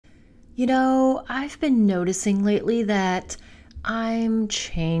I've been noticing lately that I'm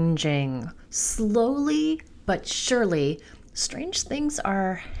changing. Slowly but surely, strange things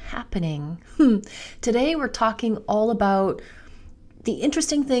are happening. Today, we're talking all about the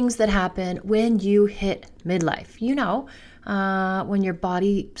interesting things that happen when you hit midlife. When your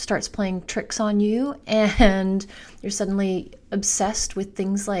body starts playing tricks on you and you're suddenly obsessed with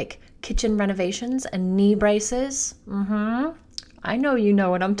things like kitchen renovations and knee braces. I know you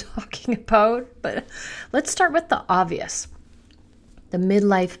know what I'm talking about, but let's start with the obvious. The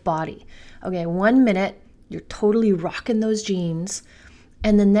midlife body. Okay, 1 minute, you're totally rocking those jeans,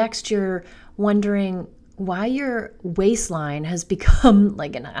 and the next you're wondering why your waistline has become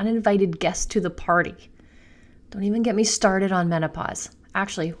like an uninvited guest to the party. Don't even get me started on menopause.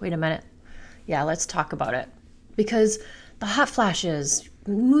 Actually, wait a minute. Yeah, let's talk about it. Because the hot flashes,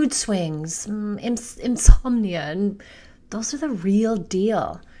 mood swings, insomnia, and those are the real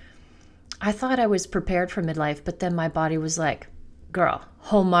deal. I thought I was prepared for midlife, but then my body was like, girl,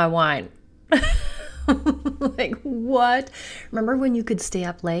 hold my wine. Like, what? Remember when you could stay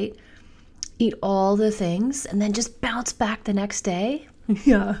up late, eat all the things, and then just bounce back the next day?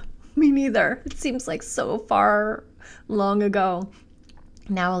 Yeah, me neither. It seems like so far long ago.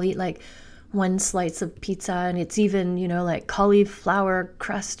 Now I'll eat like one slice of pizza, and it's even, like cauliflower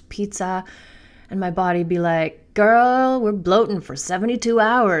crust pizza. And my body be like, girl, we're bloating for 72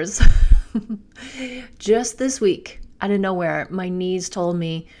 hours. Just this week, out of nowhere, my knees told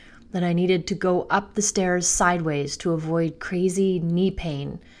me that I needed to go up the stairs sideways to avoid crazy knee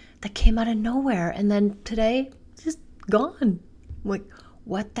pain that came out of nowhere. And then today, just gone. Like,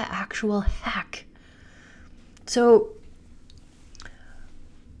 what the actual heck? So,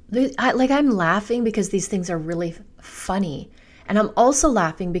 I'm laughing because these things are really funny. And I'm also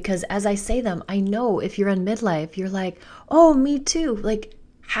laughing because as I say them, I know if you're in midlife, you're like, oh, me too. Like,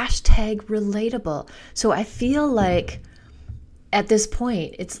 hashtag relatable. So I feel like at this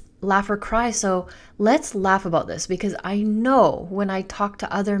point, it's laugh or cry. So let's laugh about this, because I know when I talk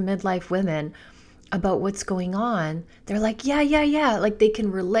to other midlife women about what's going on, they're like, yeah. Like, they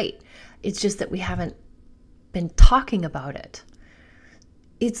can relate. It's just that we haven't been talking about it.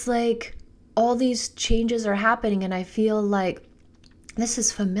 It's like all these changes are happening and I feel like this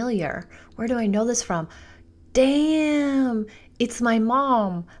is familiar. Where do I know this from? Damn, it's my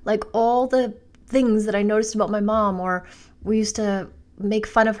mom. Like, all the things that I noticed about my mom, or we used to make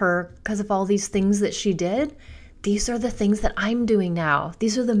fun of her because of all these things that she did. These are the things that I'm doing now.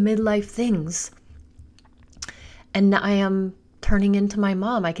 These are the midlife things. And I am turning into my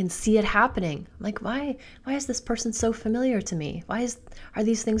mom. I can see it happening. I'm like, why is this person so familiar to me? Are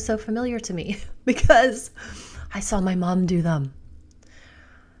these things so familiar to me? Because I saw my mom do them.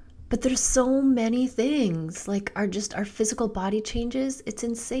 But there's so many things, like our physical body changes. It's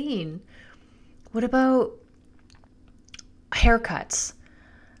insane. What about haircuts?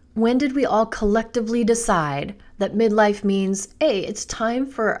 When did we all collectively decide that midlife means, hey, it's time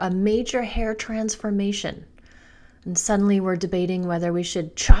for a major hair transformation? And suddenly we're debating whether we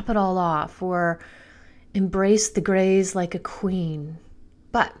should chop it all off or embrace the grays like a queen.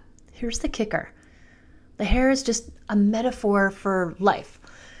 But here's the kicker. The hair is just a metaphor for life.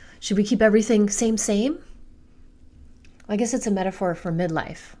 Should we keep everything same? Well, I guess it's a metaphor for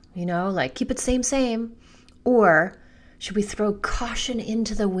midlife, like keep it same. Or should we throw caution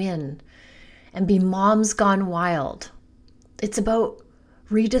into the wind and be moms gone wild? It's about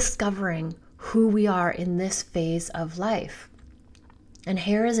rediscovering who we are in this phase of life. And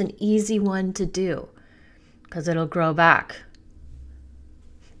hair is an easy one to do because it'll grow back.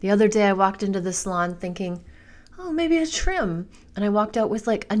 The other day I walked into the salon thinking, oh, maybe a trim. And I walked out with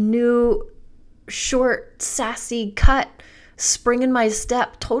like a new short, sassy cut, spring in my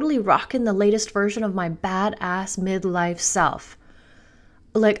step, totally rocking the latest version of my badass midlife self.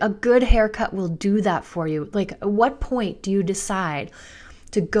 Like, a good haircut will do that for you. Like, at what point do you decide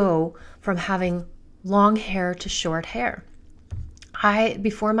to go from having long hair to short hair?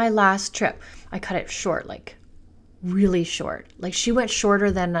 Before my last trip, I cut it short, like really short. Like, she went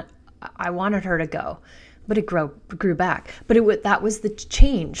shorter than I wanted her to go, but it grew back. But that was the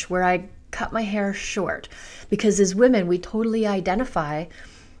change where I cut my hair short, because as women, we totally identify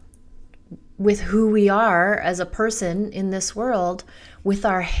with who we are as a person in this world with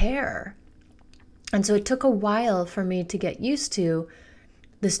our hair. And so it took a while for me to get used to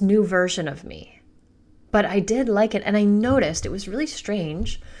this new version of me. But I did like it, and I noticed it was really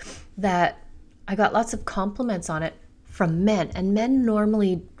strange that I got lots of compliments on it from men, and men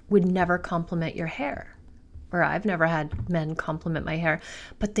normally would never compliment your hair. Or I've never had men compliment my hair,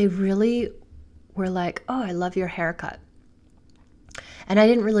 but they really were like, oh, I love your haircut. And I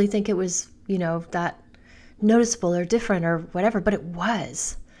didn't really think it was, that noticeable or different or whatever, but it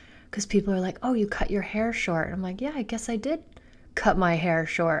was. Because people are like, oh, you cut your hair short. And I'm like, yeah, I guess I did cut my hair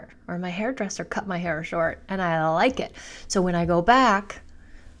short, or my hairdresser cut my hair short, and I like it. So when I go back,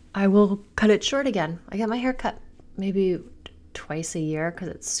 I will cut it short again. I get my hair cut maybe twice a year because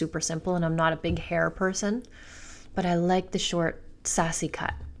it's super simple and I'm not a big hair person, but I like the short, sassy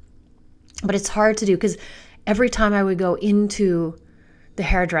cut. But it's hard to do because every time I would go into the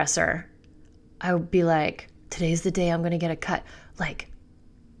hairdresser, I would be like, today's the day I'm going to get a cut, like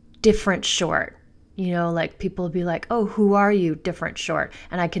different short. Like people would be like, oh, who are you? Different short.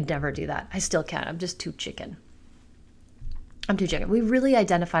 And I could never do that. I still can't. I'm just too chicken. We really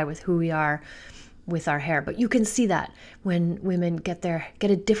identify with who we are with our hair. But you can see that when women get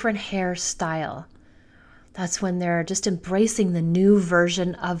a different hairstyle. That's when they're just embracing the new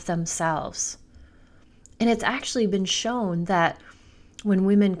version of themselves. And it's actually been shown that when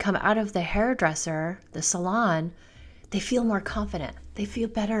women come out of the hairdresser, the salon, they feel more confident. They feel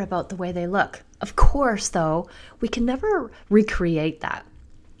better about the way they look. Of course, though, we can never recreate that.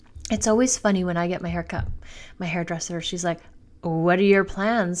 It's always funny when I get my hair cut. My hairdresser, she's like, what are your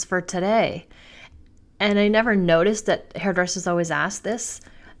plans for today? And I never noticed that hairdressers always ask this.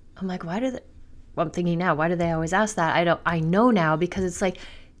 I'm like, well, I'm thinking now, why do they always ask that? I know now, because it's like,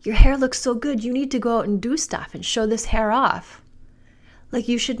 your hair looks so good. You need to go out and do stuff and show this hair off. Like,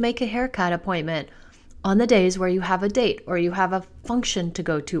 you should make a haircut appointment on the days where you have a date or you have a function to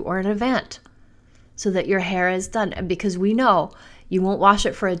go to or an event, so that your hair is done. And because we know you won't wash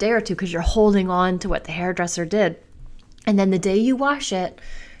it for a day or two because you're holding on to what the hairdresser did. And then the day you wash it,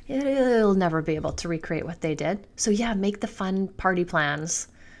 it'll never be able to recreate what they did. So yeah, make the fun party plans.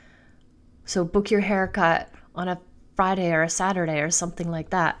 So book your haircut on a Friday or a Saturday or something like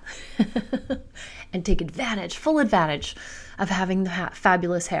that. And take full advantage of having the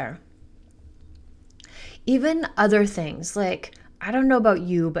fabulous hair. Even other things, like, I don't know about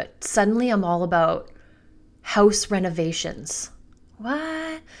you, but suddenly I'm all about house renovations.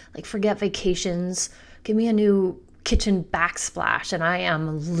 What? Like, forget vacations. Give me a new kitchen backsplash and I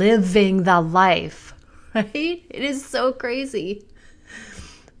am living the life, right? It is so crazy.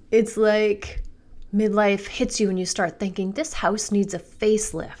 It's like midlife hits you and you start thinking, this house needs a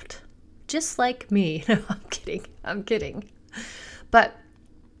facelift. Just like me. No, I'm kidding. But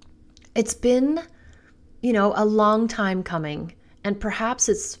it's been, a long time coming. And perhaps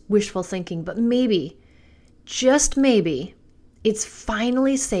it's wishful thinking, but maybe, just maybe, it's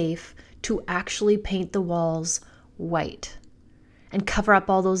finally safe to actually paint the walls white and cover up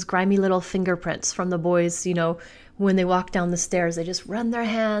all those grimy little fingerprints from the boys, when they walk down the stairs. They just run their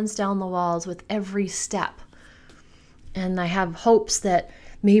hands down the walls with every step. And I have hopes that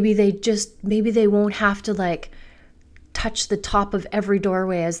maybe they won't have to touch the top of every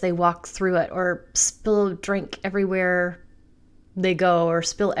doorway as they walk through it, or spill a drink everywhere they go, or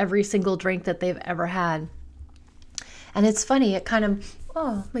spill every single drink that they've ever had. And it's funny, it kind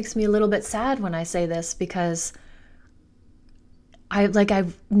of makes me a little bit sad when I say this, because I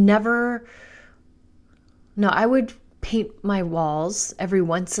would paint my walls every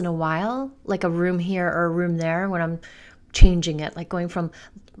once in a while, like a room here or a room there when I'm changing it, like going from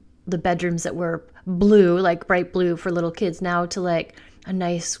the bedrooms that were blue, like bright blue for little kids, now to like a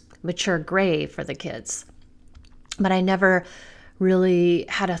nice mature gray for the kids. But I never really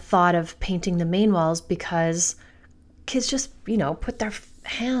had a thought of painting the main walls, because kids just, put their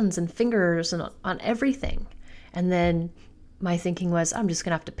hands and fingers on everything. And then my thinking was, I'm just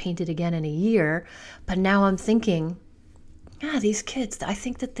going to have to paint it again in a year. But now I'm thinking, these kids, I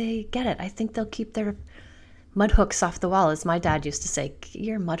think that they get it. I think they'll keep their mud hooks off the wall, as my dad used to say, get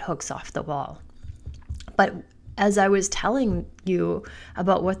your mud hooks off the wall. But as I was telling you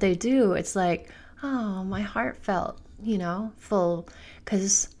about what they do, it's like, oh, my heart felt, full,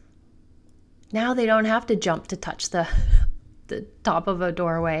 because now they don't have to jump to touch the top of a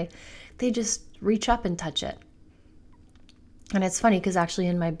doorway. They just reach up and touch it. And it's funny because actually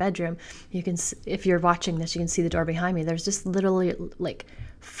in my bedroom, you can, if you're watching this, you can see the door behind me. There's just literally like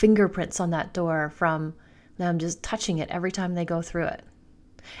fingerprints on that door from them just touching it every time they go through it.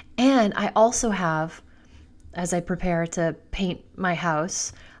 And I also have, as I prepare to paint my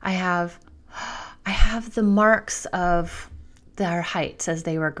house, I have the marks of their heights as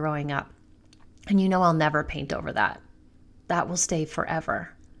they were growing up. And I'll never paint over that. That will stay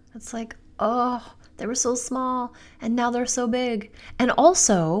forever. It's like, oh, they were so small and now they're so big. And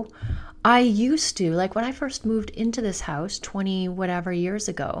also, I used to, like when I first moved into this house 20 whatever years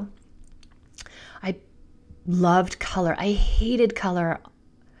ago, I loved color. I hated color.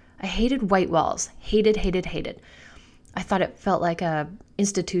 I hated white walls. Hated. I thought it felt like a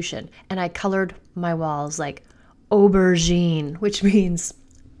institution. And I colored my walls like aubergine, which means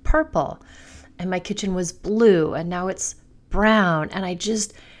purple. And my kitchen was blue, and now it's brown. And I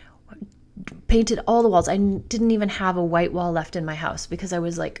just painted all the walls. I didn't even have a white wall left in my house because I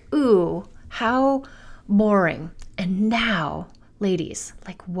was like, ooh, how boring. And now, ladies,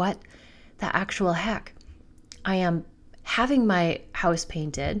 like what the actual heck? I am having my house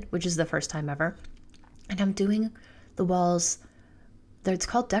painted, which is the first time ever, and I'm doing the walls, it's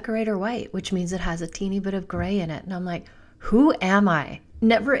called decorator white, which means it has a teeny bit of gray in it. And I'm like, who am I?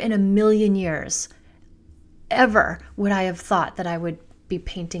 Never in a million years ever would I have thought that I would be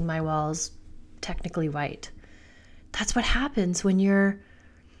painting my walls technically white. That's what happens when you're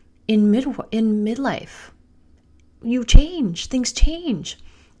in midlife. You change, things change,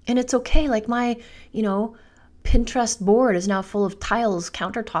 and it's okay. Like my, Pinterest board is now full of tiles,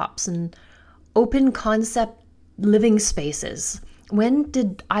 countertops, and open concept living spaces. When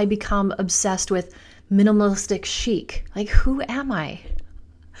did I become obsessed with minimalistic chic? Like, who am I?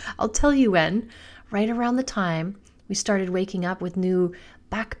 I'll tell you when. Right around the time we started waking up with new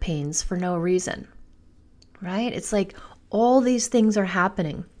back pains for no reason, right? It's like all these things are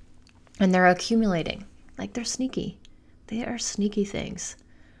happening and they're accumulating. Like they're sneaky. They are sneaky things.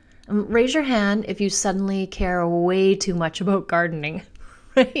 Raise your hand if you suddenly care way too much about gardening,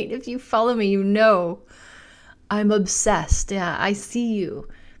 right? If you follow me, you know I'm obsessed. Yeah, I see you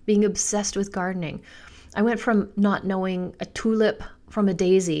being obsessed with gardening. I went from not knowing a tulip from a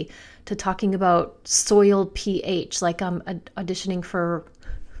daisy to talking about soil pH, like I'm auditioning for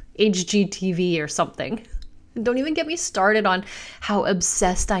HGTV or something. Don't even get me started on how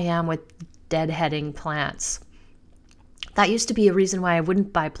obsessed I am with deadheading plants. That used to be a reason why I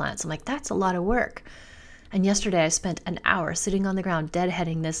wouldn't buy plants. I'm like, that's a lot of work. And yesterday I spent an hour sitting on the ground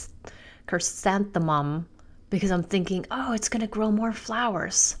deadheading this chrysanthemum because I'm thinking, oh, it's going to grow more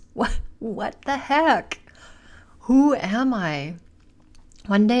flowers. What the heck? Who am I?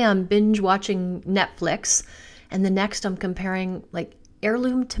 One day I'm binge watching Netflix, and the next I'm comparing like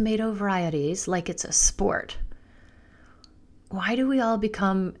heirloom tomato varieties like it's a sport. Why do we all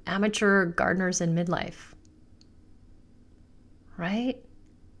become amateur gardeners in midlife? Right?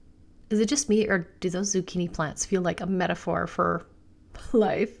 Is it just me, or do those zucchini plants feel like a metaphor for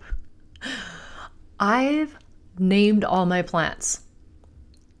life? I've named all my plants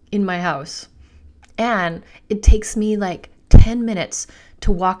in my house, and it takes me like 10 minutes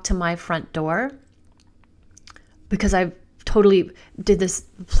to walk to my front door because I've totally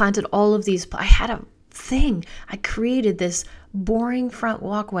planted all of these. I had a thing. I created this boring front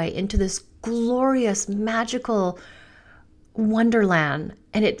walkway into this glorious, magical wonderland.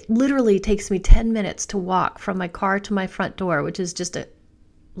 And it literally takes me 10 minutes to walk from my car to my front door, which is just a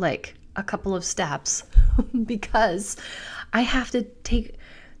couple of steps because I have to take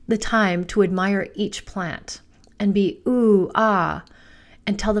the time to admire each plant and be ooh, ah,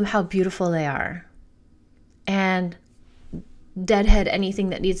 and tell them how beautiful they are. And deadhead anything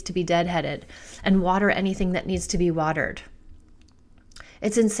that needs to be deadheaded and water anything that needs to be watered.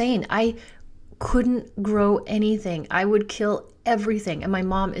 It's insane. I couldn't grow anything. I would kill everything. And my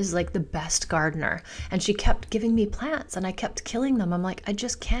mom is like the best gardener. And she kept giving me plants and I kept killing them. I'm like, I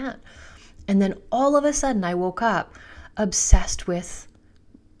just can't. And then all of a sudden I woke up obsessed with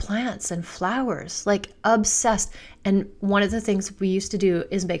plants and flowers, like obsessed. And one of the things we used to do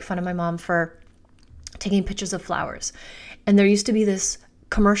is make fun of my mom for taking pictures of flowers. And there used to be this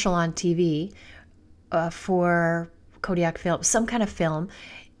commercial on TV for Kodiak film, some kind of film.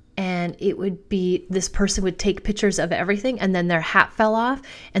 And it would be this person would take pictures of everything and then their hat fell off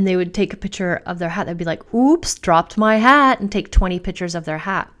and they would take a picture of their hat. They'd be like, oops, dropped my hat, and take 20 pictures of their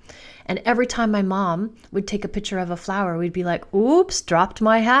hat. And every time my mom would take a picture of a flower, we'd be like, oops, dropped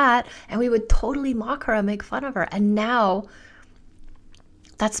my hat. And we would totally mock her and make fun of her. And now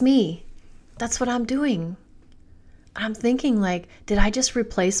that's me. That's what I'm doing. I'm thinking like, did I just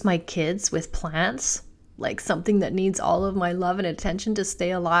replace my kids with plants? Like something that needs all of my love and attention to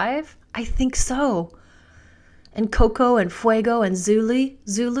stay alive? I think so. And Coco and Fuego and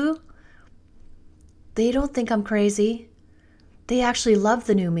Zulu, they don't think I'm crazy. They actually love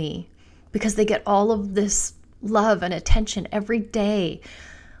the new me because they get all of this love and attention every day.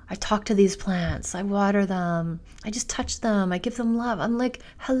 I talk to these plants. I water them. I just touch them. I give them love. I'm like,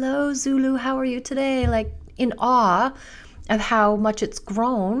 hello, Zulu. How are you today? Like in awe of how much it's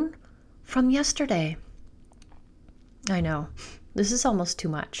grown from yesterday. I know, this is almost too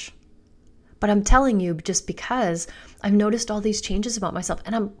much. But I'm telling you just because I've noticed all these changes about myself,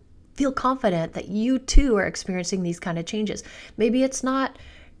 and I feel confident that you too are experiencing these kind of changes. Maybe it's not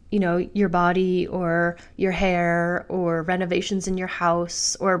your body or your hair or renovations in your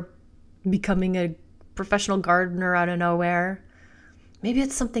house or becoming a professional gardener out of nowhere. Maybe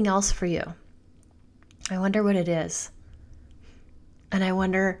it's something else for you. I wonder what it is. And I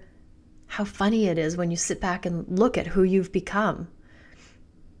wonder how funny it is when you sit back and look at who you've become.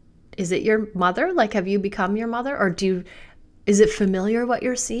 Is it your mother? Like, have you become your mother? Or is it familiar what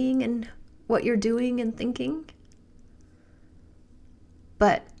you're seeing and what you're doing and thinking?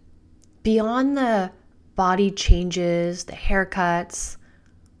 But beyond the body changes, the haircuts,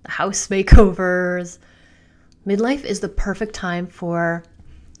 the house makeovers, midlife is the perfect time for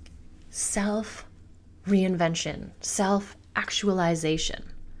self-reinvention, self-actualization.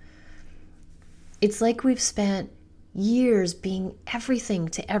 It's like we've spent years being everything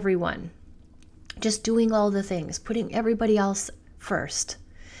to everyone, just doing all the things, putting everybody else first.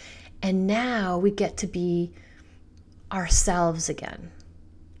 And now we get to be ourselves again.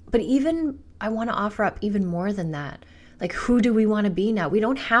 But even, I want to offer up even more than that. Like, who do we want to be now? We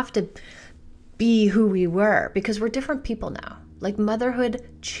don't have to be who we were because we're different people now. Like, motherhood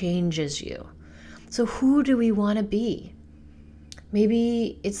changes you. So who do we want to be?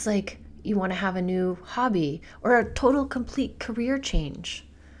 Maybe it's like you want to have a new hobby or a total complete career change,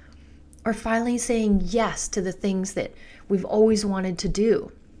 or finally saying yes to the things that we've always wanted to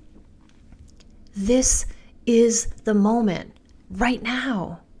do. This is the moment right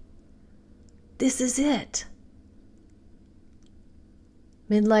now. This is it.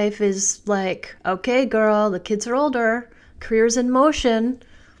 Midlife is like, okay, girl, the kids are older, career's in motion.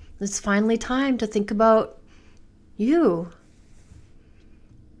 It's finally time to think about you.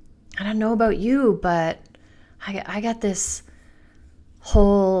 I don't know about you, but I got this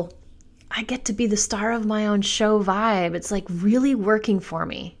whole, I get to be the star of my own show vibe. It's like really working for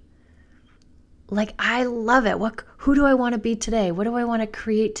me. Like, I love it. Who do I want to be today? What do I want to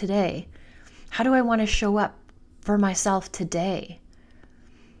create today? How do I want to show up for myself today?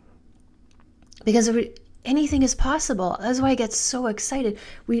 Because anything is possible. That's why I get so excited.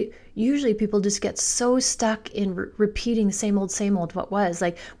 Usually people just get so stuck in repeating same old, what was.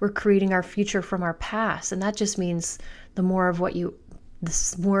 Like, we're creating our future from our past. And that just means the more of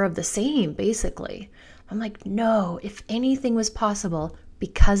the same, basically. I'm like, no, if anything was possible,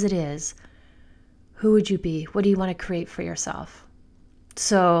 because it is, who would you be? What do you want to create for yourself?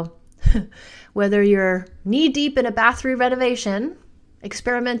 So whether you're knee deep in a bathroom renovation,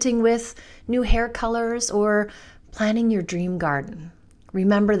 experimenting with new hair colors, or planning your dream garden,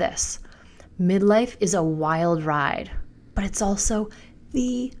 remember this: midlife is a wild ride, but it's also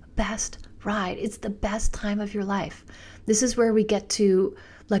the best ride. It's the best time of your life. This is where we get to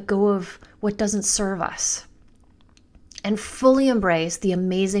let go of what doesn't serve us and fully embrace the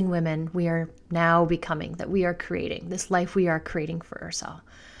amazing women we are now becoming, that we are creating, this life we are creating for ourselves.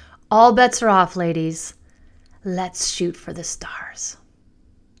 All bets are off, ladies. Let's shoot for the stars.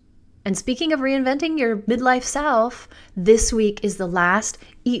 And speaking of reinventing your midlife self, this week is the last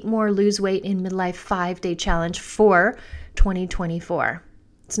Eat More, Lose Weight in Midlife 5-Day Challenge for 2024.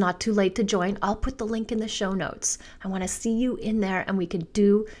 It's not too late to join. I'll put the link in the show notes. I want to see you in there and we can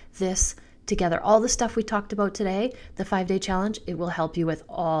do this together. All the stuff we talked about today, the 5-Day Challenge, it will help you with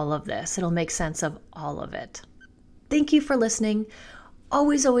all of this. It'll make sense of all of it. Thank you for listening.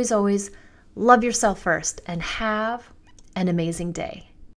 Always, always, always love yourself first and have an amazing day.